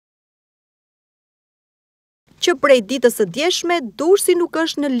që prej ditës së djeshme, Durrësi nuk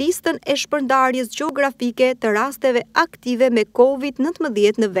është në listën e shpërndarjes gjeografike të rasteve aktive me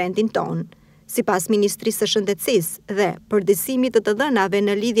COVID-19 në vendin tonë. Sipas Ministrisë së Shëndetësisë dhe përditësimit të dhënave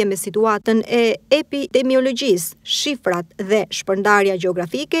në lidhje me situatën e epidemiologjisë, shifrat dhe shpërndarja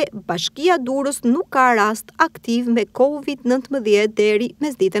gjeografike, Bashkia Durrës nuk ka rast aktiv me COVID-19 deri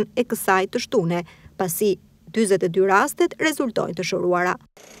mesditën e kësaj të shtune, pasi 42 rastet rezultojnë të shëruara.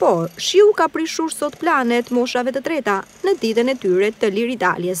 Por, shiu ka prishur sot planet moshave të treta në ditën e tyre të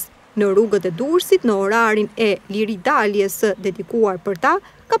liridaljes. Në rrugët e Durrësit, në orarin e liridaljes dedikuar për ta,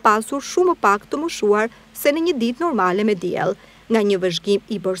 ka pasur shumë pak të moshuar se në një ditë normale me diell. Nga një vëzhgim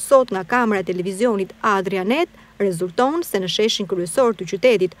i bërë sot nga kamera e televizionit Adrianet, rezulton se në sheshin kryesor të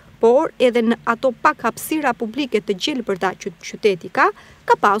qytetit, por edhe në ato pak hapësira publike të gjelbërta që qyteti ka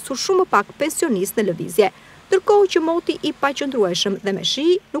pasur shumë pak pensionistë në lëvizje. Ndërkohë që moti i paqëndrueshëm dhe me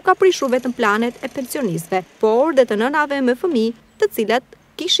shi nuk ka prishur vetëm planet e pensionistëve, por dhe të nënave me fëmijë, të cilat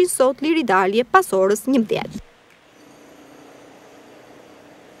kishin sot liridalje pas orës 11.